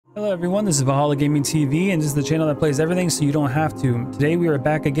Hello everyone, this is ValhallaGamingTV, and this is the channel that plays everything so you don't have to. Today we are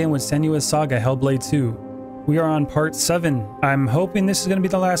back again with Senua's Saga, Hellblade II. We are on part 7. I'm hoping this is going to be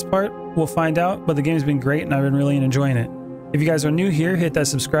the last part. We'll find out, but the game's been great and I've been really enjoying it. If you guys are new here, hit that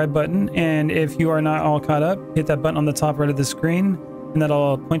subscribe button, and if you are not all caught up, hit that button on the top right of the screen, and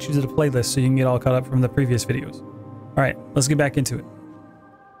that'll point you to the playlist so you can get all caught up from the previous videos. Alright, let's get back into it.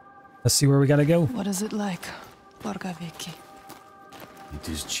 Let's see where we gotta go. What is it like, Borgaviki? It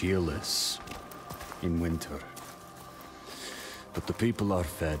is cheerless in winter, but the people are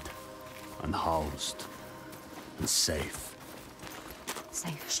fed and housed and safe.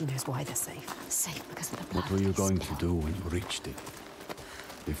 Safe. She knows why they're safe. Safe because of the blood. What were you going to do when you reached it?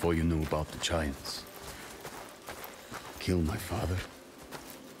 Before you knew about the giants? Kill my father?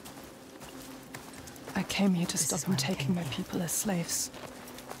 I came here to stop him taking my people as slaves.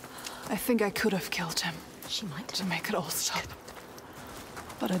 I think I could have killed him. She might to make it all stop.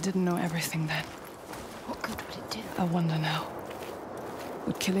 But I didn't know everything then. What good would it do? I wonder now.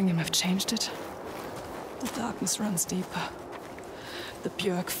 Would killing him have changed it? The darkness runs deeper. The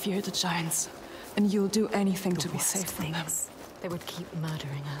Björk fear the giants, and you'll do anything to be safe from them. They would keep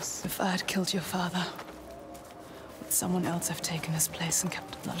murdering us. If I had killed your father, would someone else have taken his place and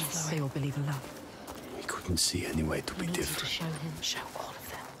kept the blood flowing? They all believe in love. He couldn't see any way to be different. To show him, show all of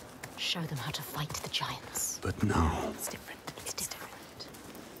them. Show them how to fight the giants. But now... It's different. It's different.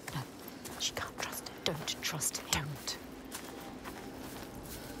 No, she can't trust him. Don't trust him. Don't.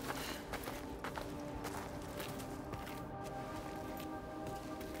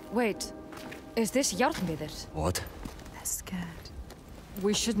 Wait, is this Jarlmidr? What? They're scared.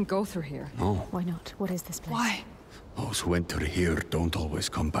 We shouldn't go through here. No. Why not? What is this place? Why? Those who enter here don't always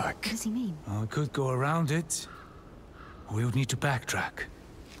come back. What does he mean? We could go around it. We would need to backtrack.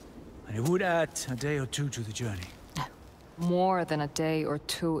 And it would add a day or two to the journey. No. More than a day or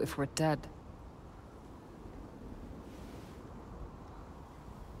two if we're dead.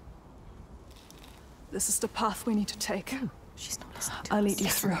 This is the path we need to take. No, she's not listening to I'll us. lead you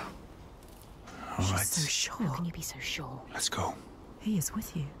through. All right. She's so sure. How can you be so sure? Let's go. He is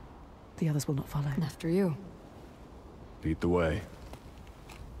with you. The others will not follow. And after you. Lead the way.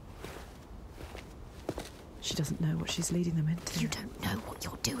 She doesn't know what she's leading them into. You don't know what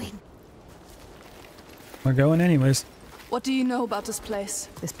you're doing. We're going anyways. What do you know about this place?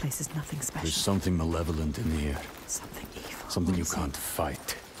 This place is nothing special. There's something malevolent in the air. Something evil. Something you can't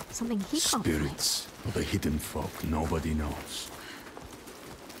fight. Something he can't Spirits or the hidden folk nobody knows.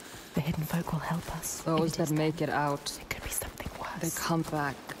 fight. The hidden folk will help us. Those that make it out, It could be something worse. they come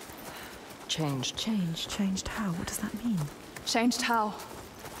back. Changed. Changed how? What does that mean? Changed how?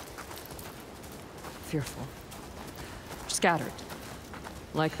 Fearful. Scattered.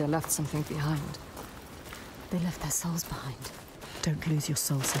 Like they left something behind. They left their souls behind. Don't lose your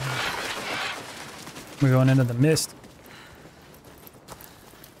soul, Senua. We're going into the mist.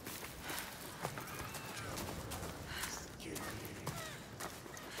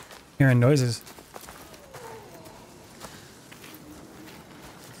 Hearing noises.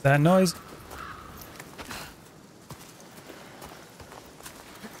 That noise?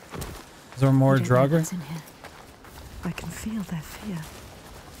 Is there more Draugr? In here. I can feel their fear.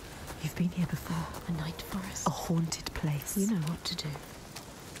 You've been here before. A night forest. A haunted place. You know what to do.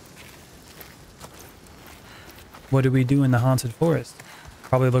 What do we do in the haunted forest?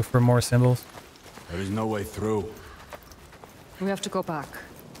 Probably look for more symbols. There is no way through. We have to go back.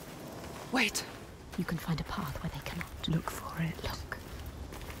 Wait. You can find a path where they cannot. Look for it. Look.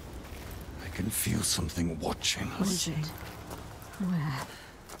 I can feel something watching What us. is it? Where?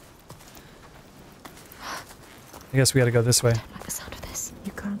 I guess we gotta go this way. I don't like the sound of this.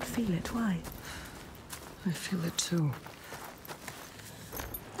 You can't feel it. Why? I feel it too.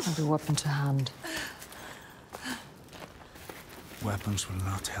 Have a weapon to hand. Weapons will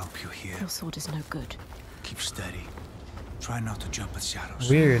not help you here. Your sword is no good. Keep steady. Try not to jump at shadows.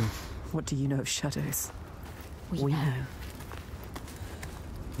 Weird. What do you know of shadows? We know.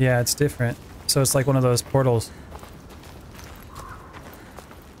 Yeah, it's different. So it's like one of those portals.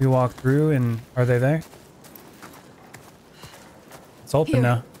 You walk through and are they there? It's open Here.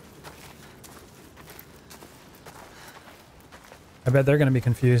 now. I bet they're gonna be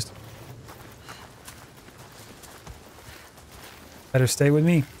confused. Better stay with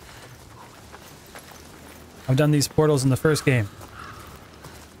me. I've done these portals in the first game.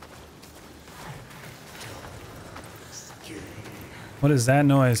 What is that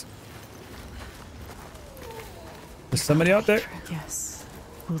noise? Is somebody out there? Yes.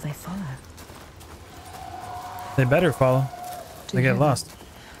 Will they follow? They better follow. Do They you get hear lost.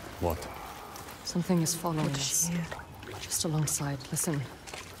 What? Something is following What does us. she hear? Just alongside. Listen.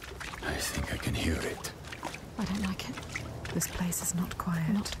 I think I can hear it. I don't like it. This place is not quiet.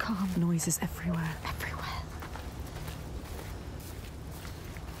 Not calm. Noises everywhere. Everywhere.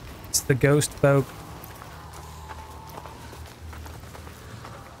 It's the ghost folk.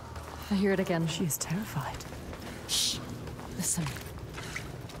 I hear it again. She is terrified. Shh. Listen.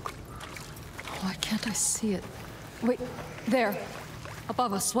 Why can't I see it? Wait, there.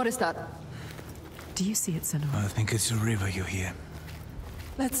 Above us. What is that? Do you see it, Senua? I think it's a river you hear.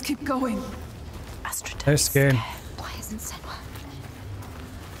 Let's keep going. Astrid They're is scared. Why isn't Senua?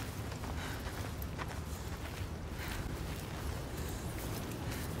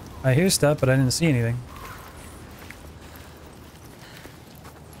 I hear stuff, but I didn't see anything.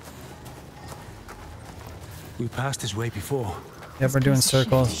 We passed this way before. Yep, we're doing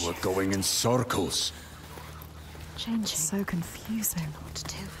circles. We're going in circles. Changing. so confusing. What to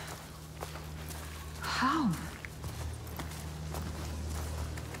do? How?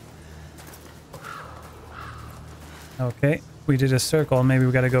 Okay, we did a circle. Maybe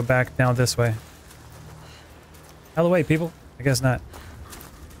we gotta go back down this way. Out of the way, people. I guess not.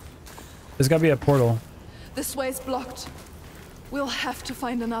 There's gotta be a portal. This way is blocked. We'll have to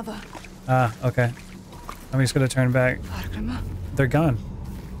find another. Ah, okay. I'm just gonna turn back. Argrima? They're gone.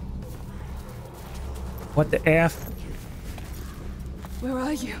 What the F? Where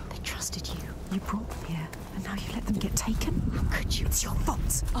are you? They trusted you. You brought them here, and now you let them get taken? How could you? It's your fault.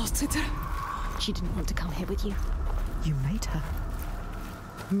 Alciter? She didn't want to come here with you. You made her.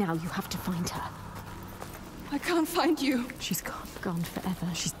 Now you have to find her. I can't find you. She's gone. Gone forever.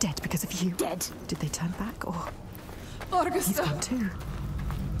 She's dead because of you. Dead. Did they turn back, or he's Augusta, gone too?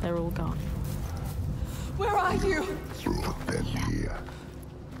 They're all gone. where are you? Brought them here.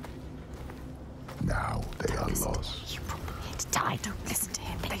 Now they are lost, You brought them here to die. Don't listen to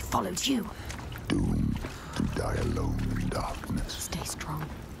him. They followed you. doomed to die alone in darkness. Stay strong.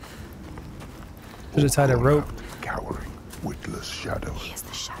 Should have tied a rope. Cowering, witless shadows. He is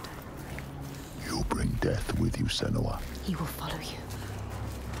the shadow. You bring death with you, Senua. He will follow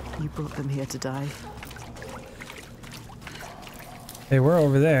you. You brought them here to die. They were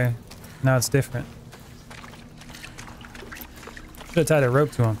over there. Now it's different. Should have tied a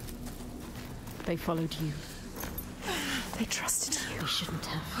rope to him. They followed you. They trusted you. We shouldn't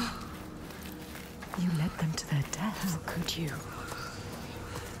have. You led them to their death. How could you?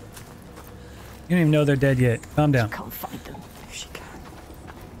 You don't even know they're dead yet. Calm down. Can't find them. If she can,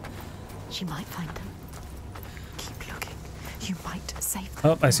 She might find them. keep looking. You might save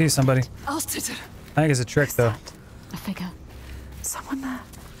them. Oh, I see somebody. Alciter! I think it's a trick, though. A figure. Someone there.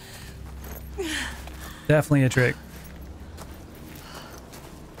 Definitely a trick.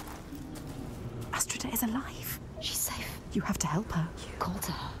 Astrida is alive. She's safe. You have to help her. You called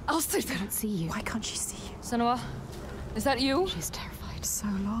to her. Alciter! Can't see you. Why can't she see you? Senua, is that you? She's terrified. So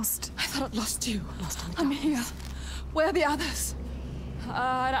lost. I thought I'd lost you. Lost in the I'm darkness. here. Where are the others?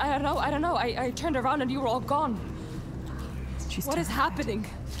 I don't know. I turned around and you were all gone. She's What is terrified. happening?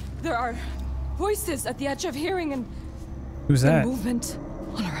 There are voices at the edge of hearing and Who's that? movement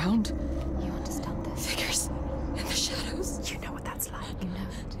all around. You understand this? Figures in the shadows. You know what that's like. You know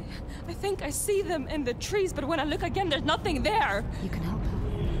it. I think I see them in the trees, but when I look again, there's nothing there. You can help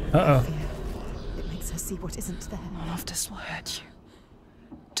her. Uh-oh. It makes her see what isn't there. None of this will hurt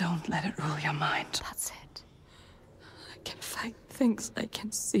you. Don't let it rule your mind. That's it. I can find things I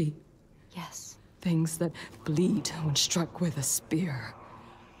can see. Yes. Things that bleed when struck with a spear.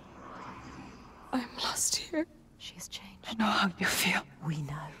 I'm lost here. She's I changed. know how you feel. We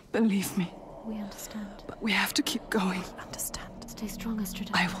know. Believe me. We understand. But we have to keep going. Understand. Stay strong,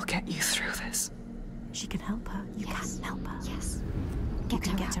 Astrida. I will get you through this. She can help her. You Yes. can help her. Yes. You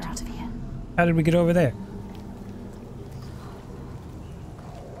can get her out of here. How did we get over there?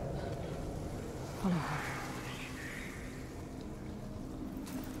 Follow her.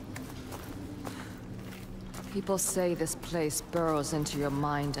 People say this place burrows into your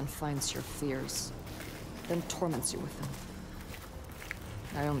mind and finds your fears, then torments you with them.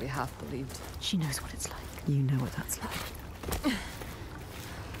 I only half believed. She knows what it's like. You know what that's like.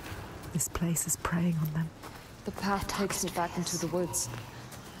 This place is preying on them. The path takes me back into the woods.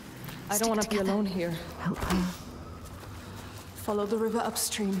 I don't want to be alone here. Help her. Follow the river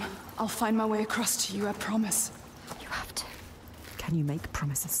upstream. I'll find my way across to you, I promise. You have to. Can you make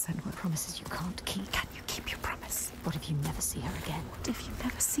promises, Senua? Promises you can't keep. Can you keep your promise? What if you never see her again? What if you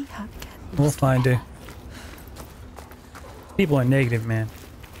never see her again? We'll find her. People are negative, man.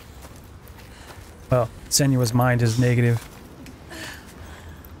 Well, Senua's mind is negative.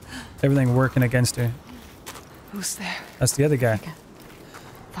 Everything working against her. Who's there? That's the other guy.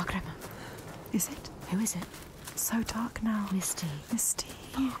 Vagrima. Is it? Who is it? so dark now. Misty. Misty.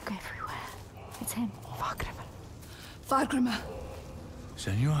 Fog everywhere. It's him. Fargrimr. Fargrimr.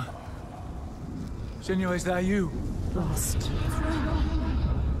 Senua? Senua, is that you? Lost.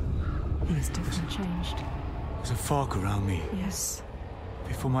 He is different. Changed. There's a fog around me. Yes.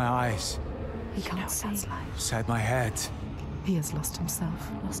 Before my eyes. He can't see. Inside my head. He has lost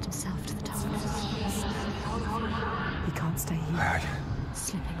himself. Lost himself to the darkness. He can't stay here.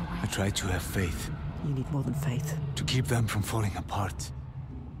 Slipping away. I tried to have faith. You need more than faith. To keep them from falling apart.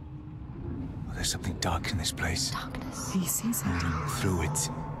 Oh, there's something dark in this place. Darkness. He sees it. Through it.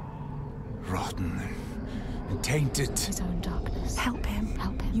 Rotten and tainted. His own darkness. Help him.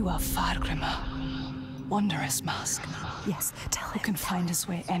 Help him. You are Fargrimr. Wondrous mask. Yes, tell him. Who can find his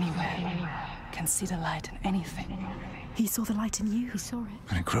way anywhere. Can see the light in anything. He saw the light in you. He saw it.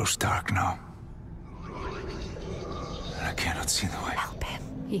 And it grows dark now. And I cannot see the way. Help him.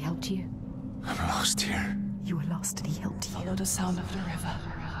 He helped you. I'm lost here. You were lost and he helped you. Follow the sound of the river.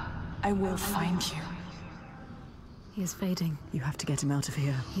 I will find you. He is fading. You have to get him out of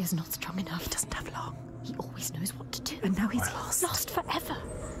here. He is not strong enough. He doesn't have long. He always knows what to do. And now he's lost. Lost forever.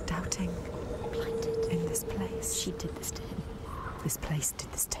 Doubting. Blinded. In this place. She did this to him. This place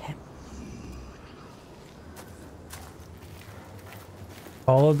did this to him.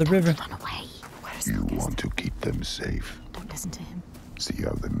 Follow the river. Run away. Where is You August? want to keep them safe. Don't listen to him. See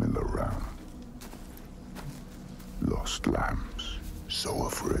how they mill around. Lost lambs. So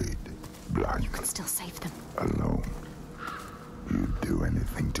afraid. Blind. Still save them. Alone. You'd do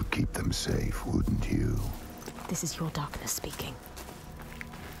anything to keep them safe, wouldn't you? This is your darkness speaking.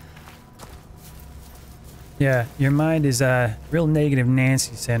 Yeah, your mind is real negative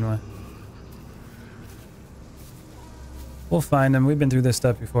Nancy, Senua. We'll find them. We've been through this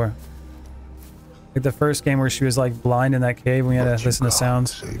stuff before. Like the first game where she was like blind in that cave and we had But to you listen to can't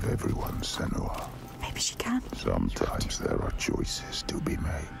sounds. Save everyone, Senua. Maybe she can. Sometimes there are choices to be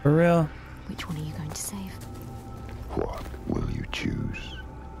made. For real? Which one are you going to save? What will you choose?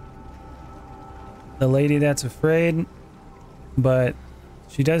 The lady that's afraid, but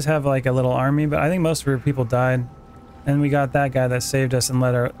she does have like a little army, but I think most of her people died. And we got that guy that saved us and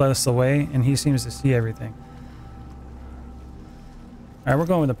led us away, and he seems to see everything. Alright, we're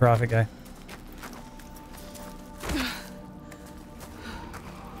going with the prophet guy.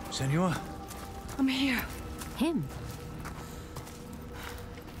 Senua? I'm here. Him.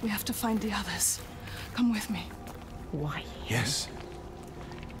 We have to find the others. Come with me. Why? Yes.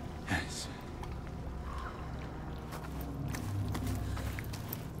 Yes.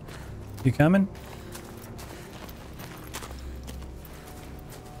 You coming?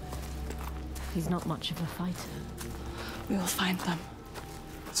 He's not much of a fighter. We will find them.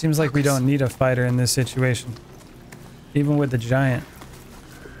 Seems like we don't need a fighter in this situation. Even with the giant.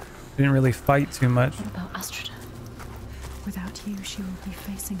 We didn't really fight too much. What about Astrida? Without you, she will be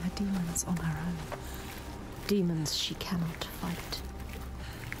facing her demons on her own. Demons she cannot fight.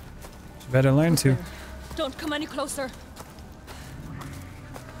 She better learn to. Don't come any closer.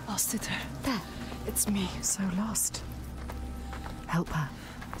 I'll sit there. There. It's me. So lost. Help her.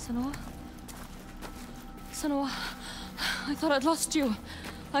 Senua? Senua, I thought I'd lost you.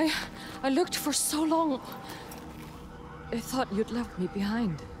 I looked for so long. I thought you'd left me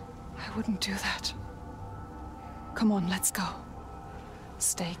behind. I wouldn't do that. Come on, let's go.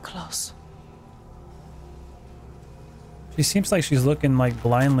 Stay close. She seems like she's looking like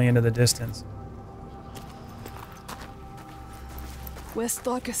blindly into the distance. Where's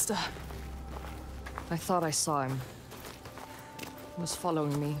Dorgester? I thought I saw him. He was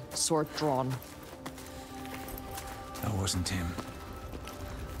following me, sword drawn. That wasn't him.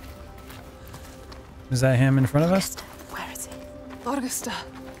 Is that him in front of us? Where is he? Dorgester.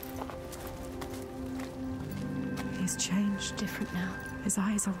 He's changed. Different now. His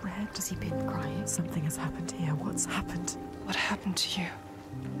eyes are red. Has he been crying? Something has happened here. What's happened? What happened to you?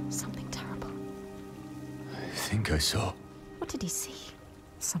 Something terrible. I think I saw What did he see?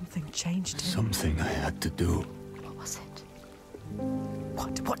 Something changed him. something I had to do. What was it?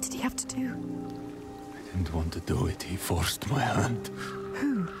 What did he have to do? I didn't want to do it. He forced my hand.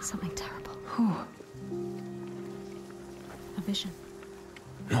 Who? Something terrible. Who? A vision.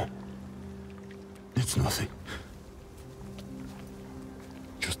 No. It's nothing.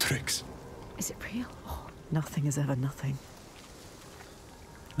 Just tricks. Is it real? Oh, Nothing is ever nothing.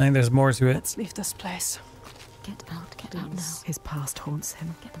 I think there's more to it. Let's leave this place. get out now. His past haunts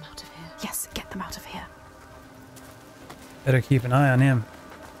him. Get them out of here. Yes, get them out of here. Better keep an eye on him.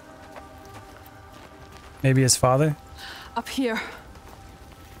 Maybe his father? Up here.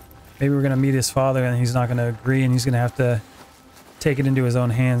 Maybe we're gonna meet his father and he's not gonna agree and he's gonna have to take it into his own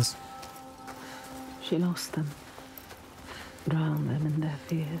hands. She lost them. drown them in their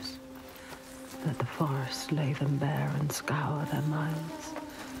fears. Let the forest lay them bare and scour their minds.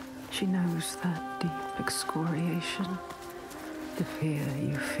 She knows that deep excoriation. The fear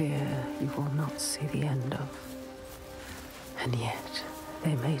you will not see the end of. And yet,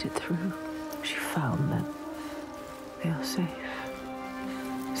 they made it through. She found them. They are safe.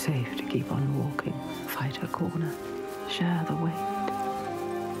 Safe to keep on walking, fight her corner, share the weight.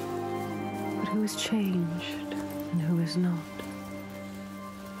 But who is changed and who is not?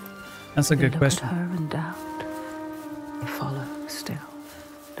 That's a good question. Look at her in doubt. They follow still.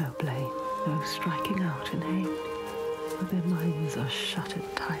 No blame, no striking out in hate. But their minds are shuttered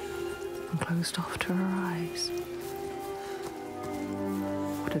tight and closed off to her eyes.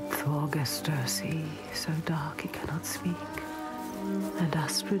 What did Thorgestur see, so dark he cannot speak? And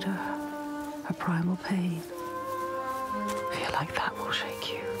Astrid, her primal pain. Fear like that will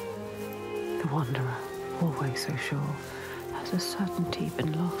shake you. The wanderer, always so sure, has a certainty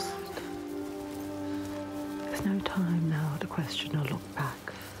been lost. There's no time now to question or look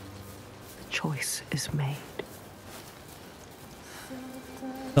back. The choice is made.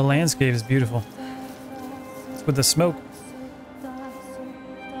 The landscape is beautiful. With the smoke.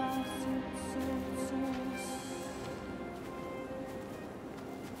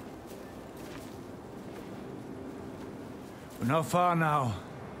 We're not far now.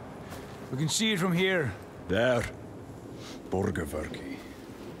 We can see it from here. There. Borgarverki.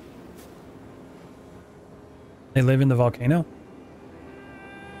 They live in the volcano?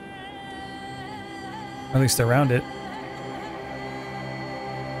 Or at least around it.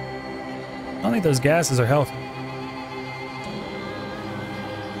 I don't think those gases are healthy.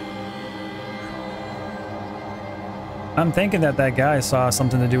 I'm thinking that that guy saw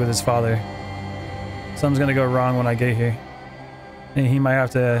something to do with his father. Something's gonna go wrong when I get here. And he might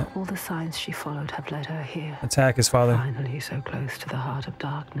have to... All the signs she followed have led her here. Attack his father. Finally so close to the heart of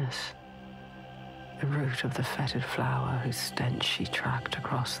darkness. The root of the fetid flower whose stench she tracked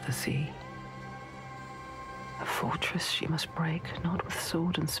across the sea. A fortress she must break, not with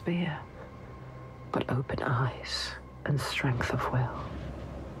sword and spear, but open eyes and strength of will.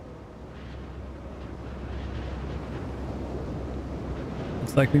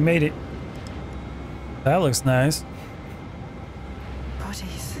 Looks like we made it. That looks nice.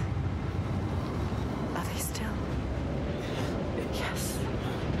 Bodies. Are they still? Yes.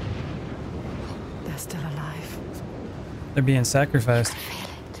 They're still alive. They're being sacrificed. I feel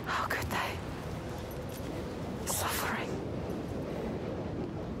it. How could they? Suffering.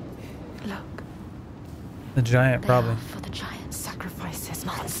 Look. The giant, probably. For the giant sacrifices.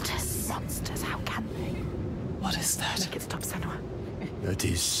 Monsters. Monsters. How can they? What is that? Make it stop, Senua. That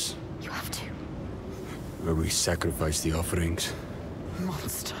is You have to. where we sacrifice the offerings.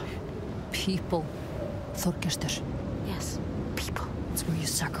 Monster. People. Þorgestur. Yes. People. It's where you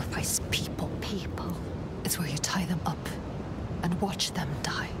sacrifice people. People. It's where you tie them up and watch them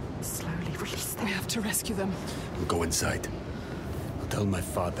die. Slowly release them. We have to rescue them. We'll go inside. I'll tell my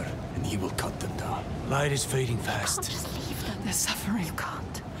father, and he will cut them down. Light is fading Can't fast. just leave them. They're suffering. You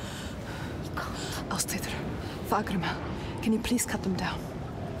can't. You can't. Ástríður, Fagrima, can you please cut them down?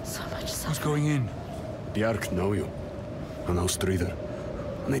 So much Who's suffering. going in? Bjark know you. And Ástríður.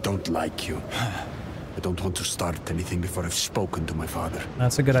 And I don't like you. I don't want to start anything before I've spoken to my father.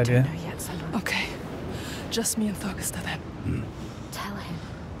 That's a good idea. Don't know yet, Senua. Okay. Just me and Thorgestur then. Tell him.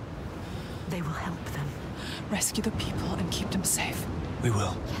 They will help them. Rescue the people and keep them safe. We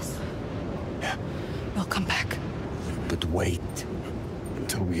will. Yes. We'll come back. But wait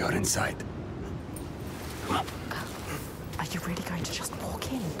until we are inside. Come on. Are you really going to just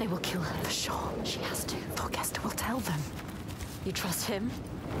walk in? They will kill her for sure. She has to. Thorgestur will tell them. You trust him?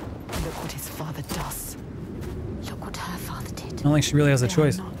 Look what his father does. Look what her father did. I don't think she really has a They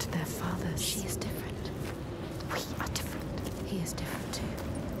choice. are not their fathers. She is different. We are different. He is different too.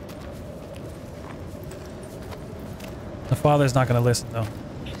 The father's not going to listen, though.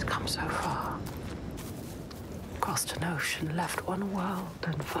 She's come so far. Crossed an ocean, left one world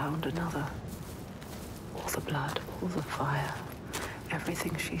and found another. All the blood, all the fire,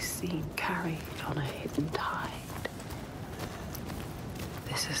 everything she's seen carried on a hidden tide.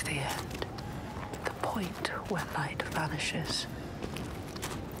 This is the end. The point where light vanishes.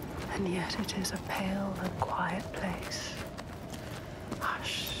 And yet it is a pale and quiet place.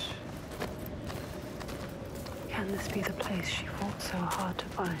 Hush. Can this be the place she fought so hard to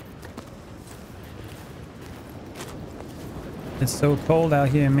find? It's so cold out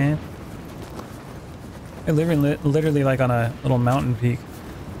here, man. They're living literally like on a little mountain peak.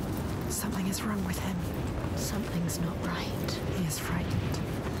 Something is wrong with him. Something's not right. He is frightened.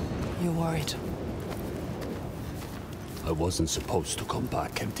 You're worried. I'll I wasn't supposed to come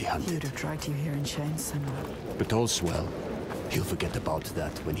back He'd empty-handed. have dragged you here in chains, Senua. But all's well. He'll forget about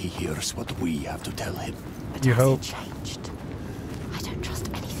that when he hears what we have to tell him. But You has hope. he changed? I don't trust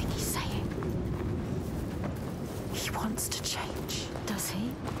anything he's saying. He wants to change. Does he?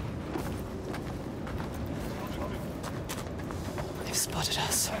 They've spotted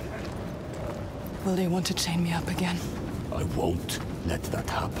us. Will they want to chain me up again? I won't let that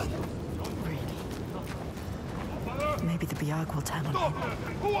happen. Really? Maybe the Biag will turn on him.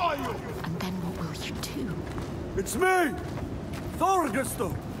 Who are you? And then what will you do? It's me!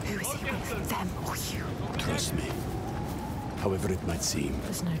 Thorgestor! Who is he with? Them or you? Trust me. However it might seem,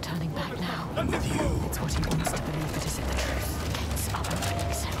 There's no turning back now. I'm with you. It's what he wants to believe, but is it the truth? Against our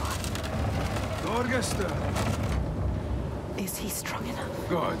Senua. Thorgestor! Is he strong enough?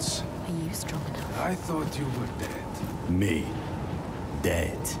 Gods, Are you strong enough? I thought you were dead. Me.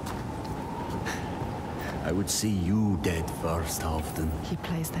 Dead. I would see you dead first often. He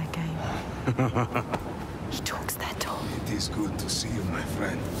plays their game. He talks their talk. It is good to see you, my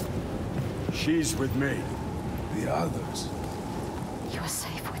friend. She's with me. The others. You are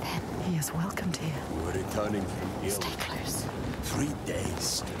safe with him. He is welcomed here. We're returning from ill. Stay close. 3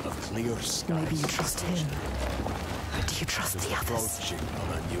 days of clear skies. Maybe you trust him. But do you trust the others? Approaching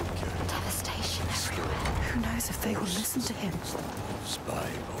on a nuclear Devastation everywhere. Who knows if they will listen to him? spy.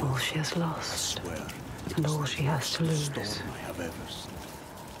 All she has I lost, swear. and all she has to lose, Storm I have ever seen.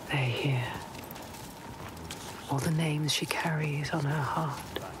 they hear. All the names she carries on her heart,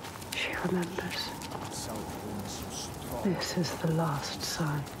 she remembers. This is the last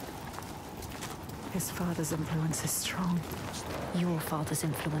sign. His father's influence is strong. Your father's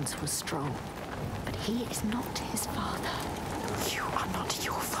influence was strong, but he is not his father. You are not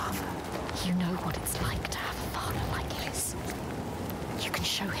your father. You know what it's like to have a father like his. You can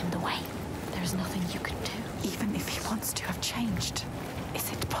show him the way. There is nothing you can do. Even if he wants to have changed,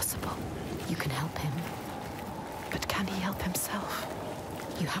 is it possible? You can help him. But can he help himself?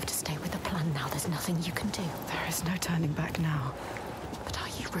 You have to stay with the plan now. There's nothing you can do. There is no turning back now. But are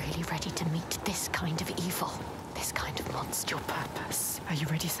you really ready to meet this kind of evil? This kind of monster? Your purpose. Are you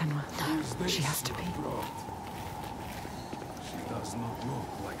ready, Senua? No. She has to be. She does not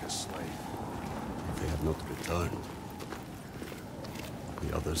look like a slave. They have not returned.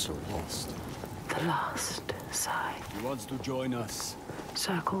 The others are lost. The last sign. He wants to join us.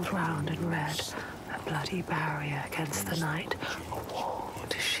 Circled round in red, a bloody barrier against the night, a wall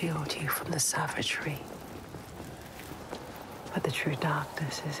to shield you from the savagery. But the true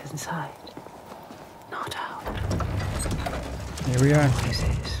darkness is inside, not out. Here we are. This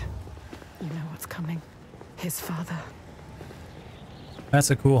is. You know what's coming. His father. That's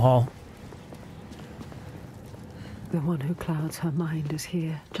a cool haul. The one who clouds her mind is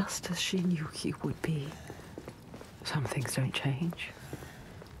here, just as she knew he would be. Some things don't change.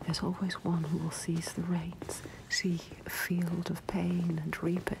 There's always one who will seize the reins, see a field of pain and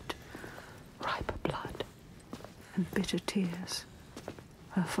reap it. Ripe blood and bitter tears.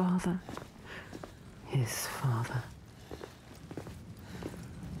 Her father, his father.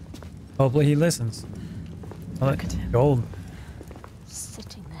 Hopefully he listens. Look at him. Gold.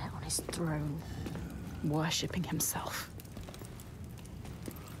 Sitting there on his throne. Worshipping himself.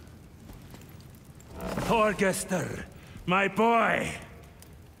 Thorgestor, my boy!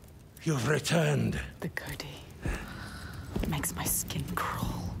 You've returned. The goodie. Makes my skin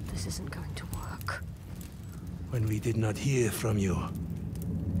crawl. This isn't going to work. When we did not hear from you,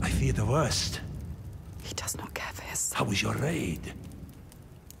 I fear the worst. He does not care for his son. How was your raid?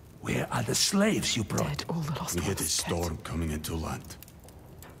 Where are the slaves you brought? Dead, all the lost We hit a ones storm coming into land.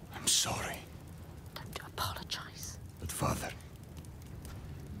 I'm sorry. Don't apologize. But Father,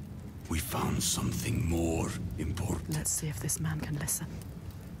 we found something more important. Let's see if this man can listen.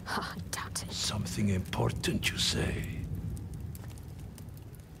 I doubt it. Something important, you say?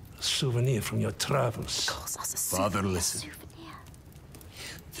 A souvenir from your travels. Calls us a Father, listen. Souvenir.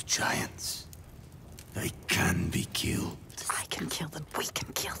 The giants, they can be killed. I can kill them. We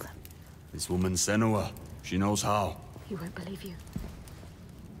can kill them. This woman Senua, she knows how. He won't believe you.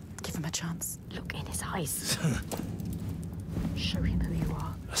 Give him a chance. Look in his eyes. Show him who you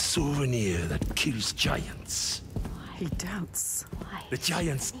are. A souvenir that kills giants. He doubts. Why? The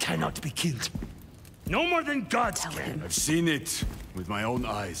giants cannot be killed. No more than gods Tell can. him. I've seen it with my own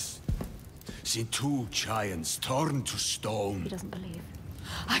eyes. Seen 2 giants torn to stone. He doesn't believe.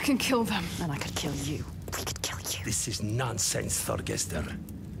 I can kill them. And I could kill you. We could kill you. This is nonsense, Thorgestor.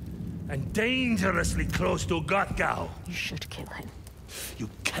 And dangerously close to Gothgau. You should kill him. You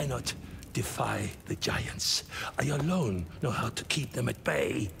cannot defy the giants. I alone know how to keep them at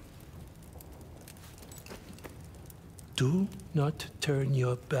bay. Do not turn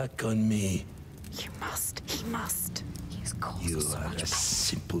your back on me. You must. He must. His cause You is so are much a better.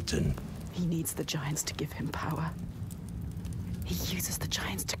 simpleton. He needs the giants to give him power. He uses the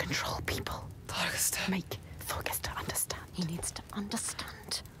giants to control people. Make Thorgester understand. He needs to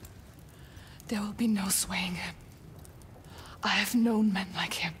understand. There will be no swaying him. I have known men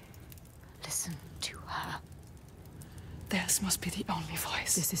like him. Listen to her. Theirs must be the only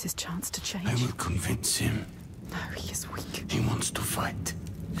voice. This is his chance to change. I will convince him. No, he is weak. He wants to fight.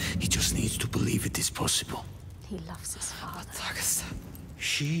 He just needs to believe it is possible. He loves his father.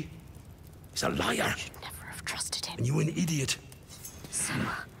 She is a liar. Should never have trusted him. And you an idiot.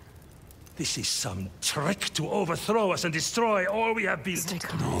 Senua. This is some trick to overthrow us and destroy all we have built.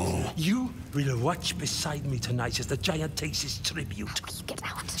 No. You will watch beside me tonight as the giant takes his tribute. How will you get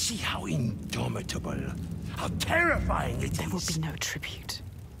out? See how indomitable, how terrifying it is. There will be no tribute.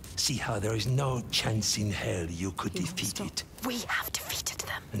 See how there is no chance in hell you could He won't defeat stop. it. We have defeated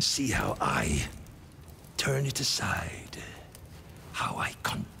them. And see how I turn it aside. How I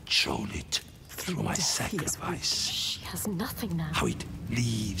control it through my death, he is sacrifice. She has nothing now. How it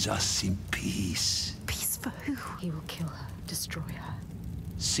leaves us in peace. Peace for who? He will kill her, destroy her.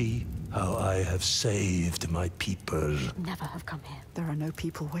 See how I have saved my people. Never have come here. There are no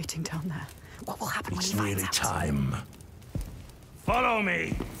people waiting down there. What will happen It's when he nearly finds out? time. Follow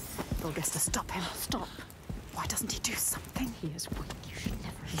me! Thorgester, stop him. Stop. Why doesn't he do something? He is weak. You should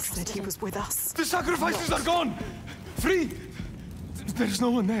never have He said trusted he him. was with us. The sacrifices are gone! Free! There's no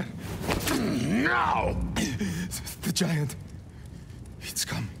one there. Now! The giant. It's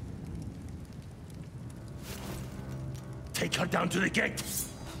come. Take her down to the gate!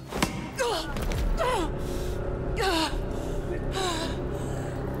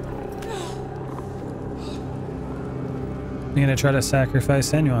 You're gonna try to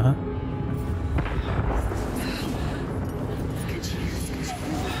sacrifice Senua, huh?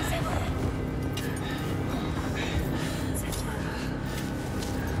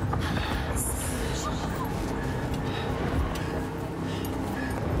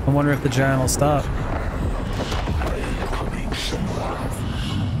 I wonder if the giant will stop.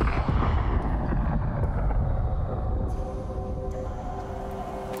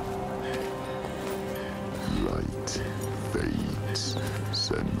 Light fades,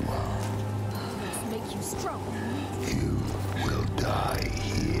 Senua. Let's make you strong. You will die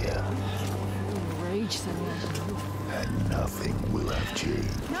here, Rage, Senua. and nothing will have changed.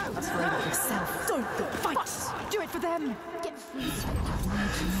 Afraid of yourself. Don't fight. Do it for them. Get free.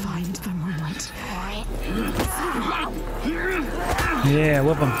 Find the moment. Yeah,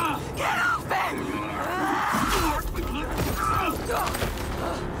 whoop him.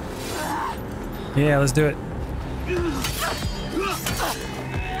 Yeah, let's do it.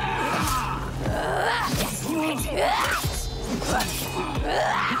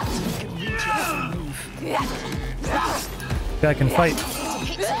 Guy can fight.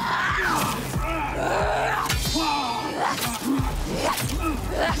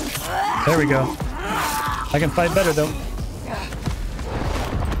 There we go. I can fight better though.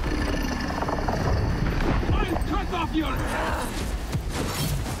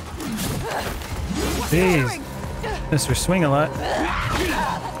 Jeez. Mr. Swing a lot.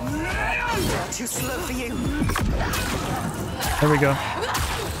 Too slow for you. There we go.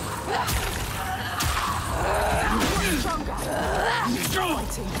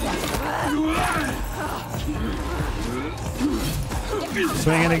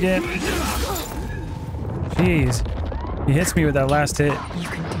 Swing it again. Jeez. He hits me with that last hit. You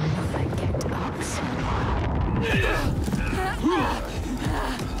can do nothing. Get up.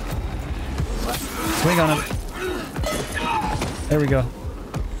 Swing on him. There we go.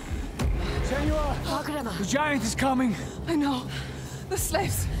 Senua! The giant is coming! I know. The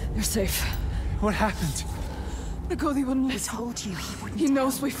slaves. They're safe. What happened? The Godi wouldn't He listen. told you he wouldn't. He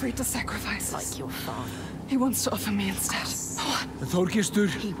knows we freed the sacrifices. Like your father. He wants to offer me instead. The Thorgester?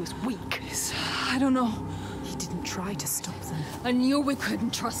 He was weak. I don't know. He didn't try to stop them. I knew we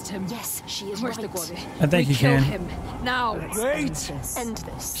couldn't trust him. Yes, she is Where's right. the Godi? I think we you kill can. him. Now. Wait! End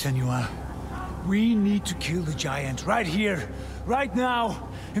this. Senua, we need to kill the giant right here, right now,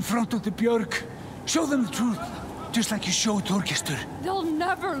 in front of the Björk. Show them the truth, just like you showed Thorgester. They'll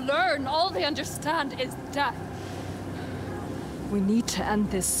never learn. All they understand is death. We need to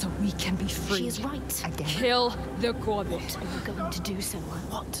end this so we can be free. She is right. Again. Kill the Godi. What are you going to do, Senua?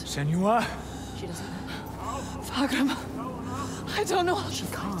 What? Senua? She doesn't know. Vagram. I don't know. She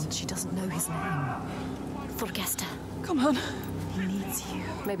can't. She doesn't know his name. Thorgester. Come on. He needs you.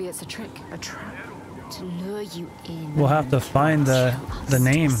 Maybe it's a trick. A trap. To lure you in. We'll have to find the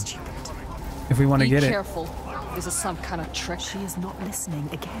name Stupid. if we want to Be get it. careful. This is some kind of trick. She is not listening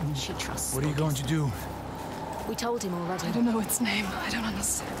again. She trusts. What are you going to do? We told him already. I don't know its name. I don't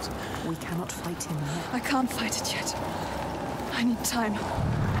understand. We cannot fight him yet. I can't fight it yet. I need time.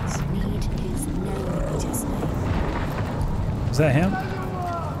 Need his name. Need his name. Is that him?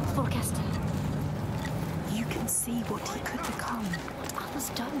 Forecaster. You can see what he could become. Others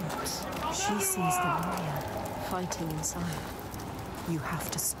don't. She sees the warrior fighting inside. You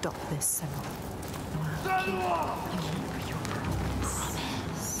have to stop this, Senua. I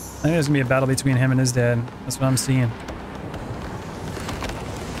think there's gonna be a battle between him and his dad. That's what I'm seeing.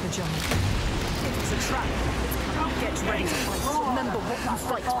 The giant. It is a trap. Get ready to fight. Remember what you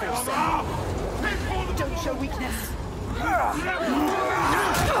fight for, Senua. Don't show weakness.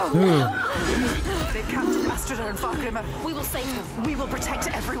 Ooh. They've captured Astrida and Fargrimmer. We will save them. We will protect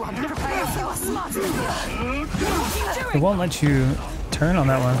everyone. Prepare yourself. You are smarter than me. It won't let you turn on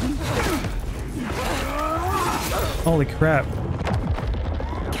that one. Holy crap.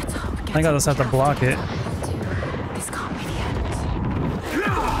 I think I'll just have to block it. This can't be the end.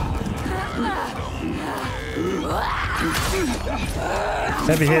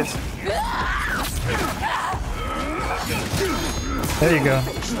 Heavy hits. There you go.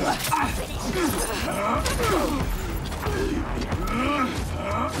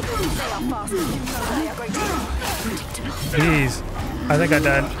 Jeez. I think I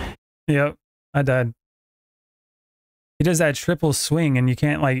died. Yep, I died. He does that triple swing and you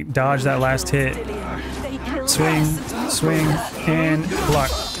can't like dodge that last hit. Swing, swing, and block.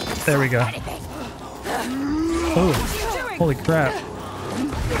 There we go. Oh, holy crap.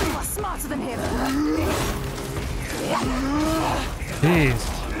 Jeez.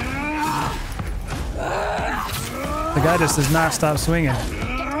 The guy just does not stop swinging. Are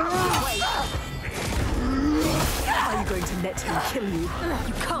you going to let him kill you? You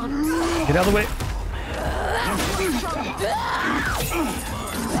can't. Get out of the way.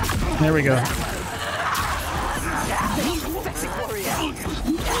 There we go.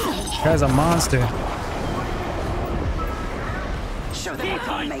 Guy's a monster. Show them what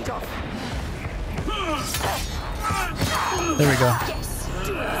you're made of. There we go.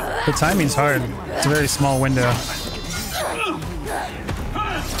 The timing's hard. It's a very small window.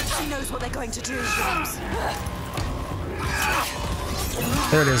 She knows what they're going to do, James.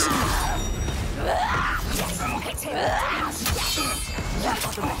 There it is.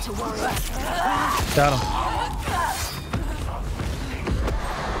 Got him.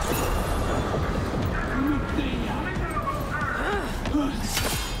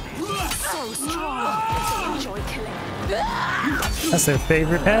 So strong. They enjoy killing. That's their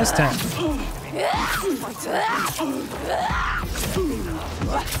favorite pastime.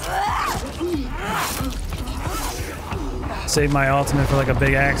 Save my ultimate for like a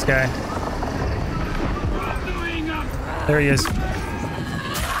big axe guy. There he is.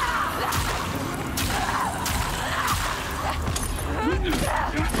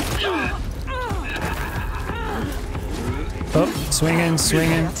 Oh, swinging,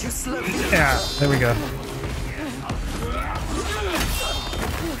 swinging. Yeah, there we go.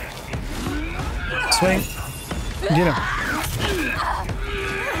 Swing. Get him.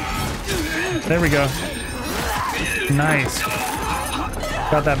 There we go. Nice.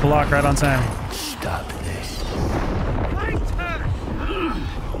 Got that block right on time. Stop this.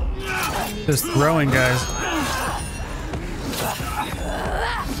 Just throwing guys.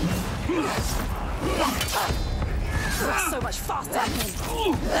 So much faster.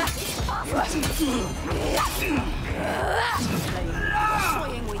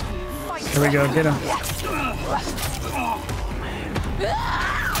 There we go, get him.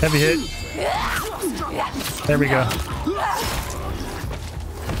 Heavy hit. There we go.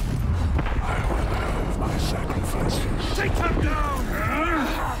 Take him down!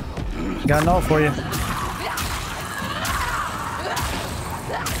 Got an ult for you.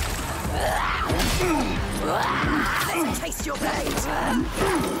 Taste your blade.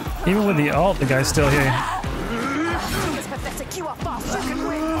 Even with the ult, the guy's still here. It's pathetic. You are fast. You can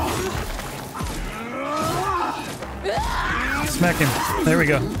win. Smack him. There we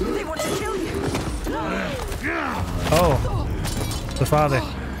go. They want to kill you. Oh, the father.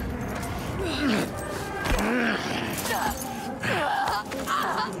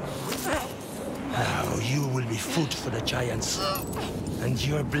 Now you will be food for the giants, and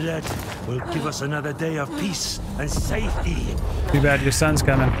your blood will give us another day of peace and safety. Too bad your son's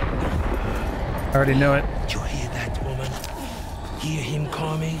coming. I already know it. You hear that, woman? Hear him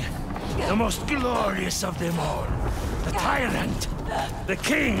coming? The most glorious of them all. The tyrant. The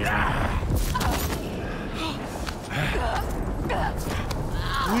king.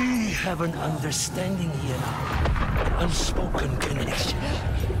 We have an understanding here now. An unspoken connection.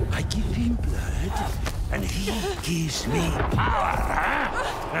 I give him blood, and he gives me power,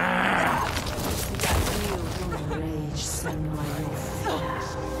 huh? Feel your rage, Senua, your fear.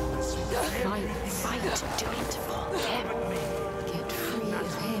 Fight, do it for him. Get free of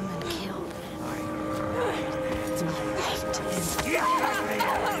him and kill him. Do hate him.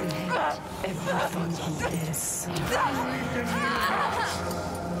 Hate everything he is.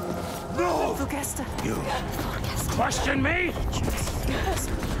 No! Volkester. You question me?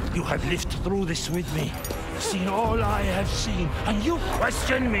 You have lived through this with me, seen all I have seen, and you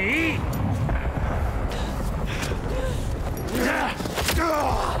question me? I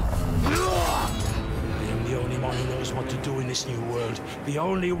am the only one who knows what to do in this new world. The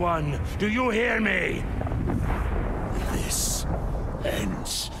only one. Do you hear me? This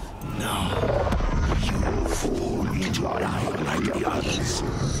ends now. You fall into life like the others,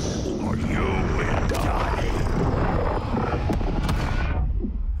 or you will die.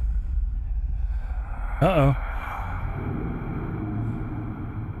 Uh-oh.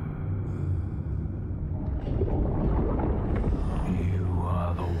 You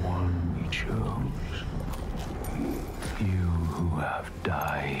are the one we chose. You who have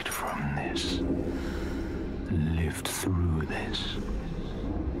died from this, lived through this.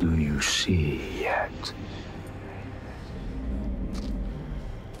 Do you see yet?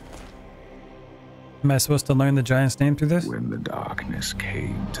 Am I supposed to learn the giant's name through this? When the darkness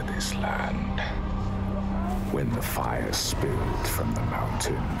came to this land, when the fire spilled from the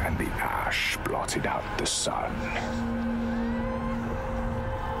mountain and the ash blotted out the sun,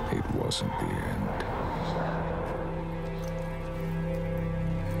 it wasn't the end.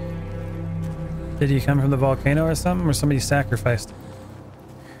 Did he come from the volcano or something, or somebody sacrificed?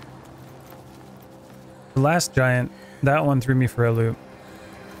 The last giant, that one threw me for a loop.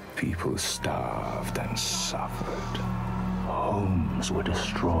 People starved and suffered. Homes were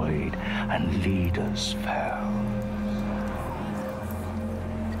destroyed and leaders fell.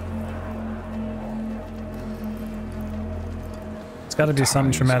 It's got to be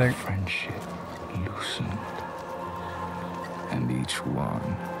something traumatic. Friendship loosened, and each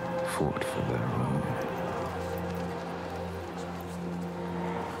one fought for their own.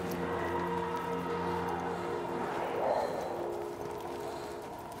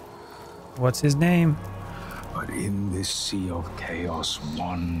 What's his name? But in this sea of chaos,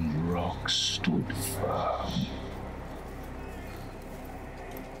 one rock stood firm.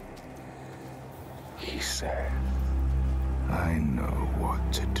 He said, I know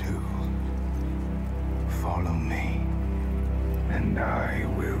what to do. Follow me, and I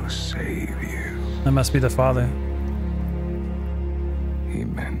will save you. That must be the father. He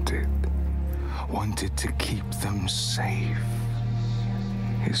meant it. Wanted to keep them safe.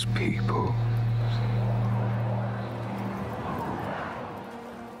 His people.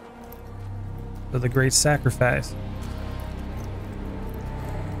 So the great sacrifice.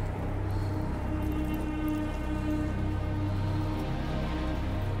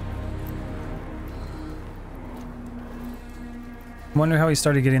 I wonder how he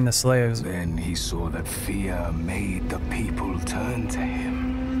started getting the slaves. Then he saw that fear made the people turn to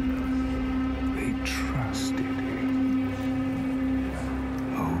him. They trusted him,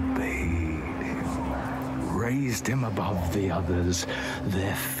 obeyed him, raised him above the others.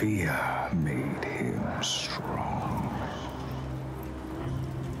 Their fear made him strong.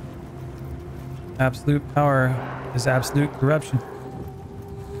 Absolute power is absolute corruption.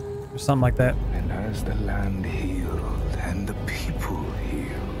 Or something like that. And as the land healed and the people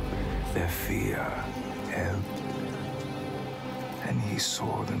healed, their fear helped. And he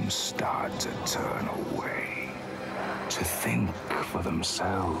saw them start to turn away, to think for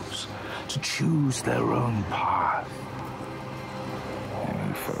themselves, to choose their own path. And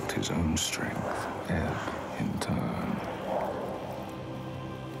he felt his own strength ebb in turn.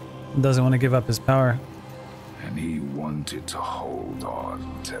 Doesn't want to give up his power. And he wanted to hold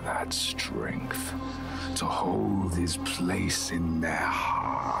on to that strength, to hold his place in their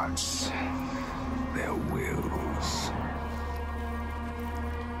hearts, their wills.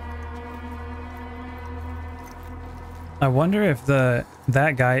 I wonder if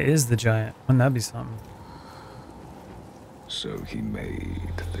that guy is the giant. Wouldn't that be something? So he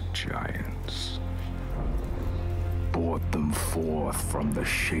made the giants, brought them forth from the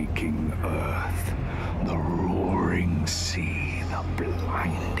shaking earth, the roaring sea, the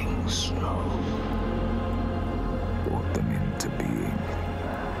blinding snow, brought them into being.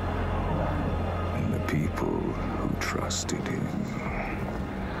 And the people who trusted him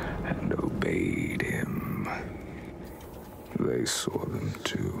and obeyed him They saw them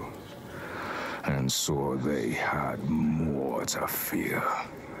too, and saw they had more to fear.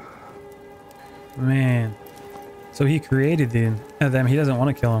 Man. So he created them. He doesn't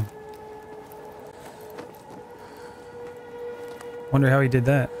want to kill them. Wonder how he did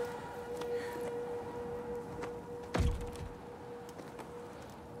that.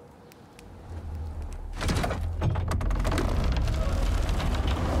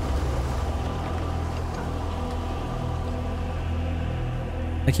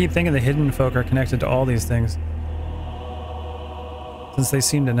 I keep thinking the hidden folk are connected to all these things, since they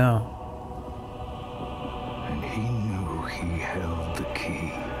seem to know. And he knew he held the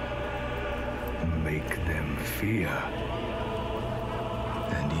key. Make them fear.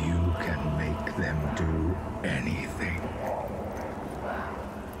 And you can make them do anything.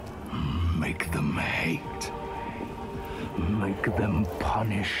 Make them hate. Make them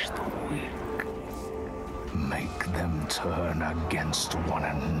punish the weak. Make them turn against one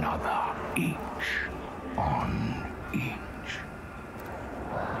another, each on each.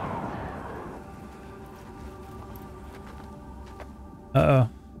 Uh-oh.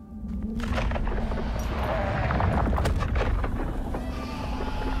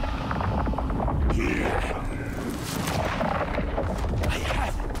 Here. I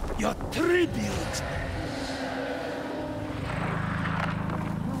have your tribute.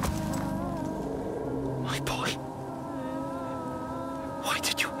 My boy. Why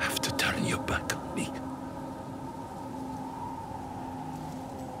did you have to turn your back on me?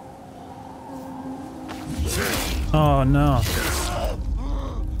 Oh no.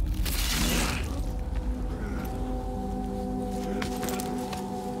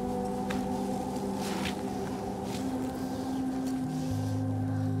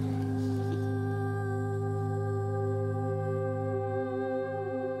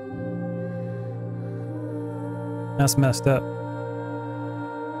 That's messed up.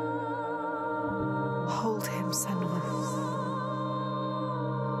 Hold him, Senua.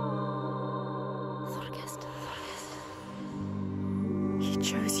 He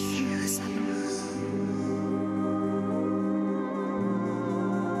chose you, Senua.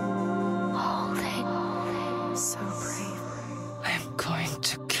 Hold him. So brave. I am going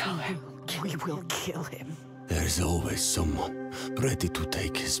to kill him. We will kill him. There is always someone ready to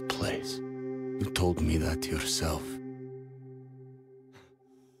take his place. You told me that yourself.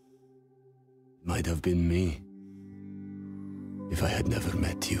 It might have been me if I had never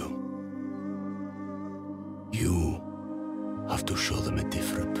met you. You have to show them a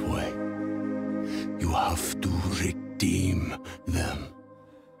different way. You have to redeem them.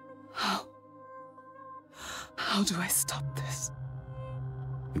 How? How do I stop this?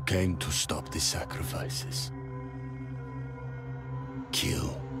 You came to stop the sacrifices.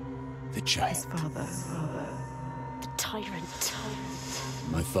 Kill the giant. His father. The tyrant.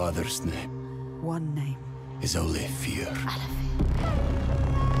 My father's name. One name. Is only fear.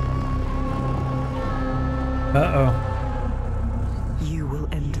 Uh-oh. You will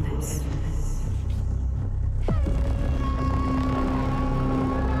end this.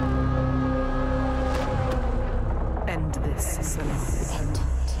 End this, Senua.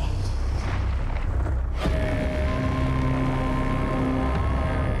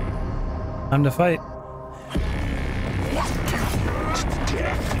 Time to fight.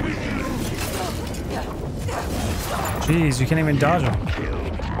 Jeez, you can't even dodge him.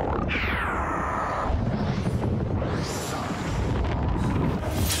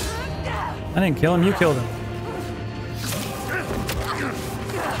 I didn't kill him, you killed him.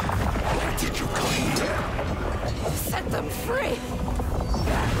 Set them free!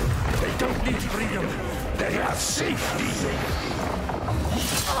 They don't need freedom. They have safety.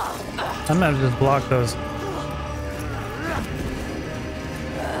 I'm gonna just block those.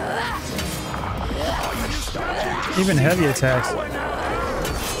 Even heavy attacks.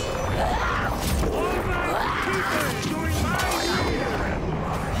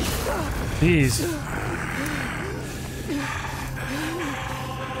 Jeez.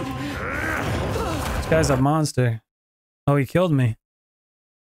 This guy's a monster. Oh, he killed me.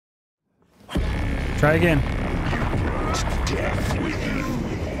 Try again.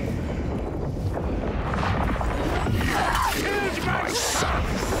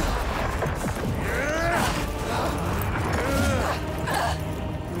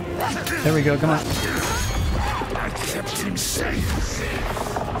 There we go, come on. I kept him safe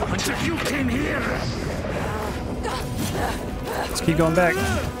until you came here. Let's keep going back.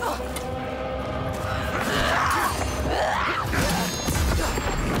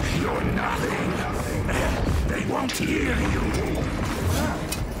 You're nothing. They won't hear you.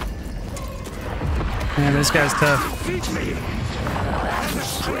 Man, this guy's tough. The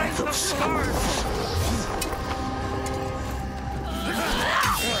strength of skulls.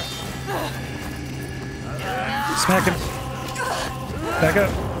 Smack him. Back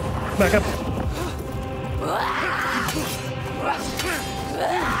up. Back up.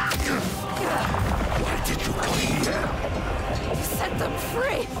 Why did you come here? Set them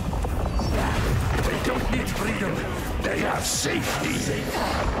free! They don't need freedom. They have safety.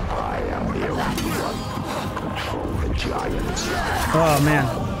 I am the only one who can control the giants. Oh, man.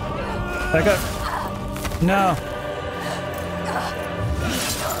 Back up. No.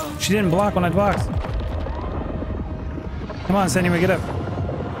 She didn't block when I blocked. Come on, Senua, get up.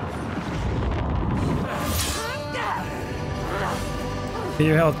 Get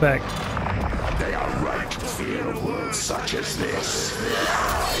your health back. They are right to fear a world such as this.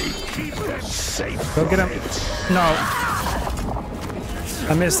 I keep them safe. Go get him. No.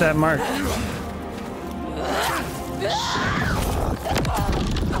 I missed that mark.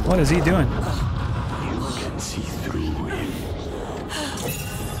 What is he doing? You can see through him.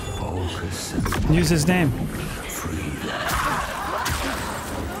 Focus and Use his name. free them.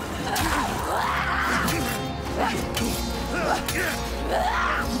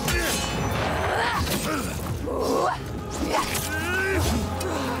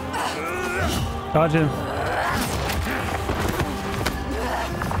 Dodge him.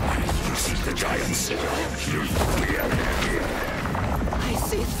 You see the giants. You fear them. I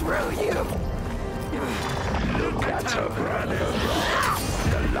see through you. Look at her, brother.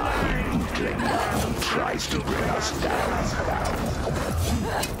 The lion who clings down tries to bring us down.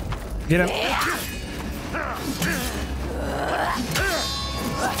 Get him.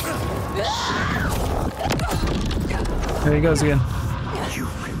 There he goes again. You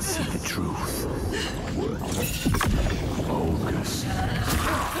can see the truth. Focus.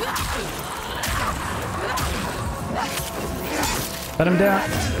 Let him down.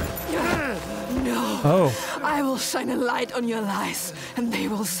 No. Oh. I will shine a light on your lies, and they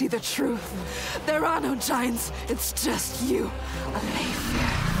will see the truth. There are no giants. It's just you. A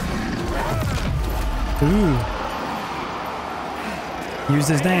Ooh. Use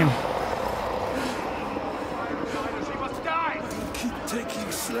his name. Keep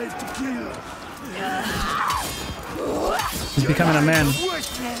taking slaves to kill. He's becoming a man.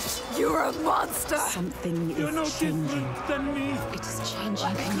 You're a monster. Something is changing. It is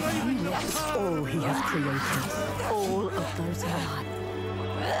changing. Can you feel it? It's all he has created. All of those men.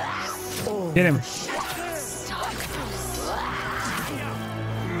 All Get him.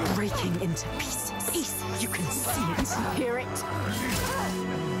 breaking into pieces. You can see it, hear it.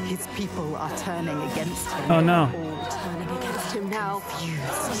 His people are turning against him. Oh no. All turning against him now.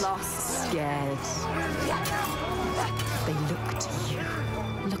 Confused, lost, scared. They look to you.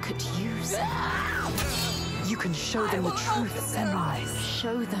 Look at you, Senua. You can show them the truth, Senua.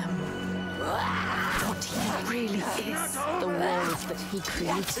 Show them what he really is. The world that he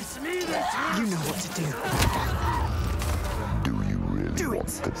created. You know what to do. Do you really want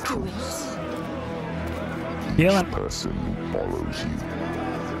the truth? Yell Each person who follows you,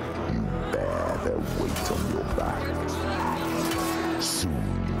 you bear their weight on your back. Soon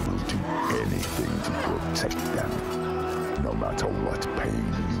you will do anything to protect them, no matter what pain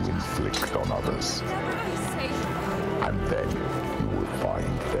you inflict on others. And then you will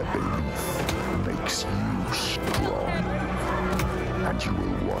find their belief makes you strong. And you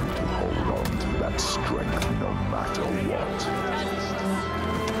will want to hold on to that strength no matter what.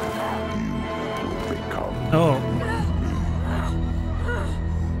 You will become Oh.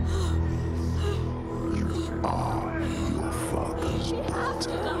 You are your father's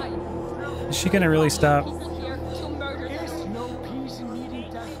daughter. Is she gonna really stop?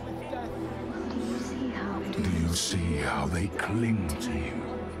 Do you see how they cling to you,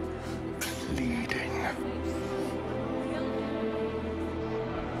 pleading?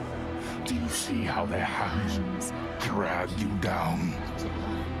 Do you see how their hands drag you down?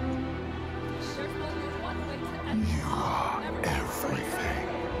 You are everything.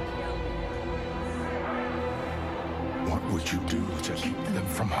 What would you do to keep them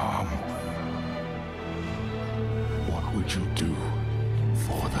from harm? What would you do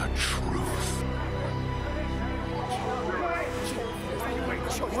for the truth?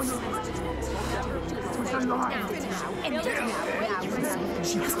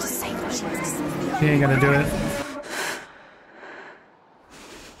 She has to save her. He ain't gonna do it.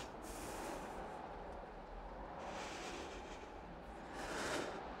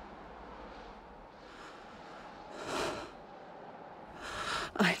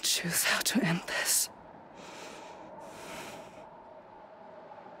 I choose how to end this.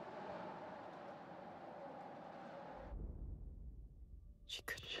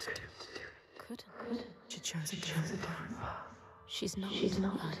 She's not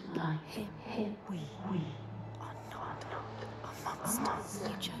like him. We are not a monster.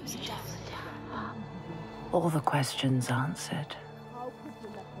 You chose death. All the questions answered.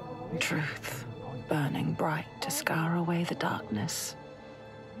 Truth burning bright to scour away the darkness.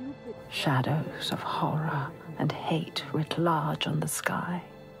 Shadows of horror and hate writ large on the sky.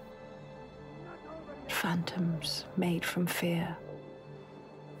 Phantoms made from fear.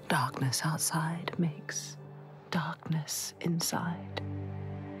 Darkness outside makes darkness inside.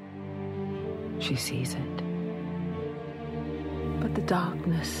 She sees it. But the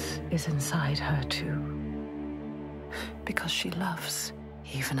darkness is inside her too. Because she loves,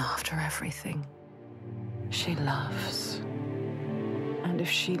 even after everything. She loves. And if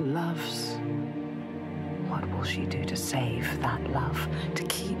she loves, what will she do to save that love, to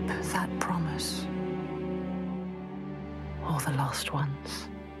keep that promise? All the lost ones,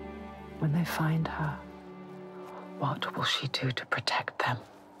 when they find her, what will she do to protect them?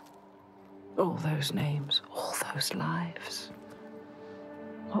 All those names, all those lives.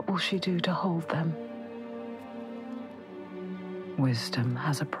 What will she do to hold them? Wisdom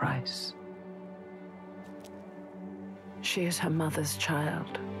has a price. She is her mother's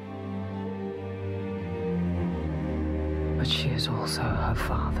child. But she is also her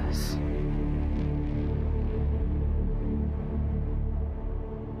father's.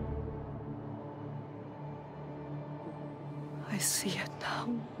 I see it now.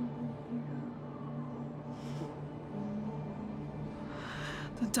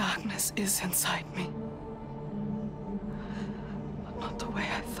 The darkness is inside me. But not the way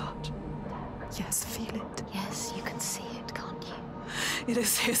I thought. Yes, feel it. Yes, you can see it, can't you? It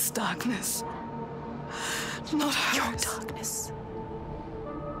is his darkness. Not hers. Your darkness.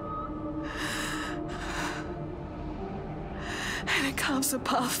 And it carves a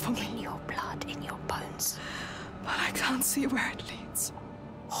path for me. In your blood, in your bones. But I can't see where it leads.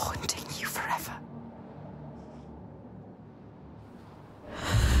 Haunting you forever.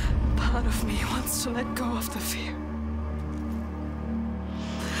 Part of me wants to let go of the fear.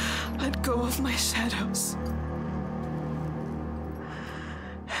 Let go of my shadows.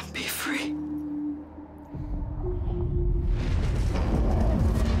 And be free.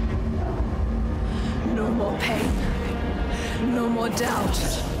 No more pain. No more doubt.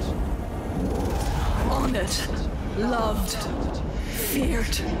 Honored. Loved.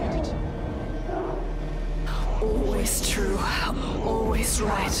 Feared. Always true. Always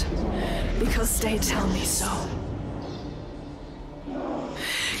right. Because they tell me so.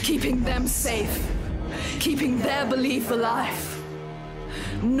 Keeping them safe. Keeping their belief alive.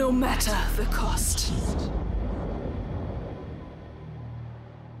 No matter the cost.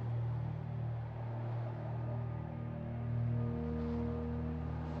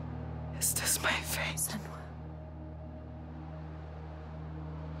 Is this my fate? Senua.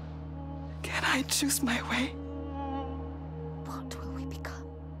 Can I choose my way? What will we become?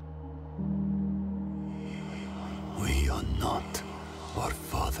 We are not our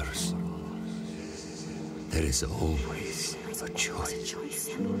fathers. There is always a choice.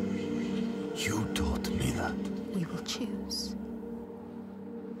 You taught me that. We will choose.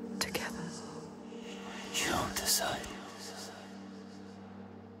 Together. You decide.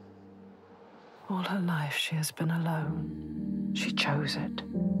 All her life she has been alone. She chose it.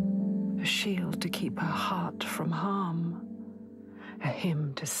 A shield to keep her heart from harm. A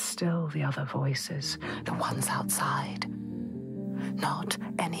hymn to still the other voices, the ones outside. Not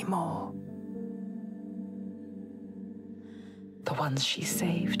anymore. The ones she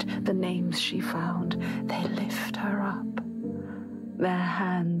saved, the names she found, they lift her up. Their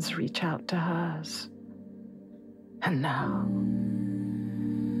hands reach out to hers. And now,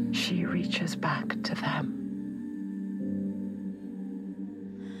 she reaches back to them.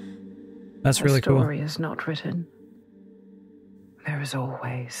 That's really cool. The story is not written. There is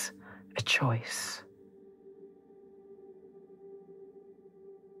always a choice.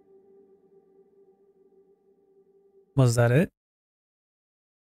 Was that it?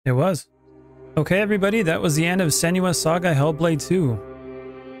 It was. Okay, everybody, that was the end of Senua Saga Hellblade 2.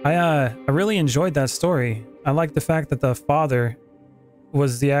 I really enjoyed that story. I like the fact that the father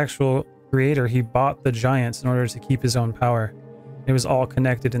was the actual creator. He bought the giants in order to keep his own power. It was all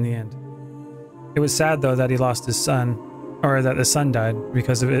connected in the end. It was sad, though, that he lost his son, or that the son died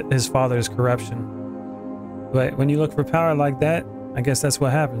because of his father's corruption. But when you look for power like that, I guess that's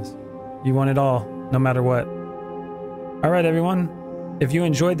what happens. You want it all, no matter what. Alright, everyone. If you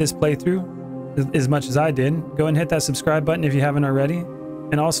enjoyed this playthrough as much as I did, go and hit that subscribe button if you haven't already.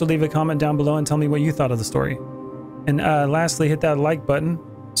 And also leave a comment down below and tell me what you thought of the story. And lastly, hit that like button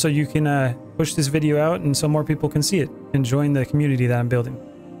so you can push this video out and so more people can see it. and join the community that I'm building.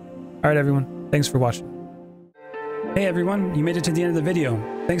 Alright everyone, thanks for watching. Hey everyone, you made it to the end of the video.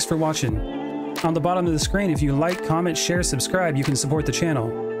 Thanks for watching. On the bottom of the screen, if you like, comment, share, subscribe, you can support the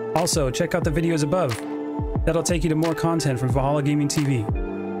channel. Also, check out the videos above. That'll take you to more content from Valhalla Gaming TV.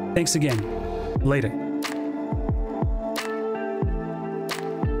 Thanks again. Later.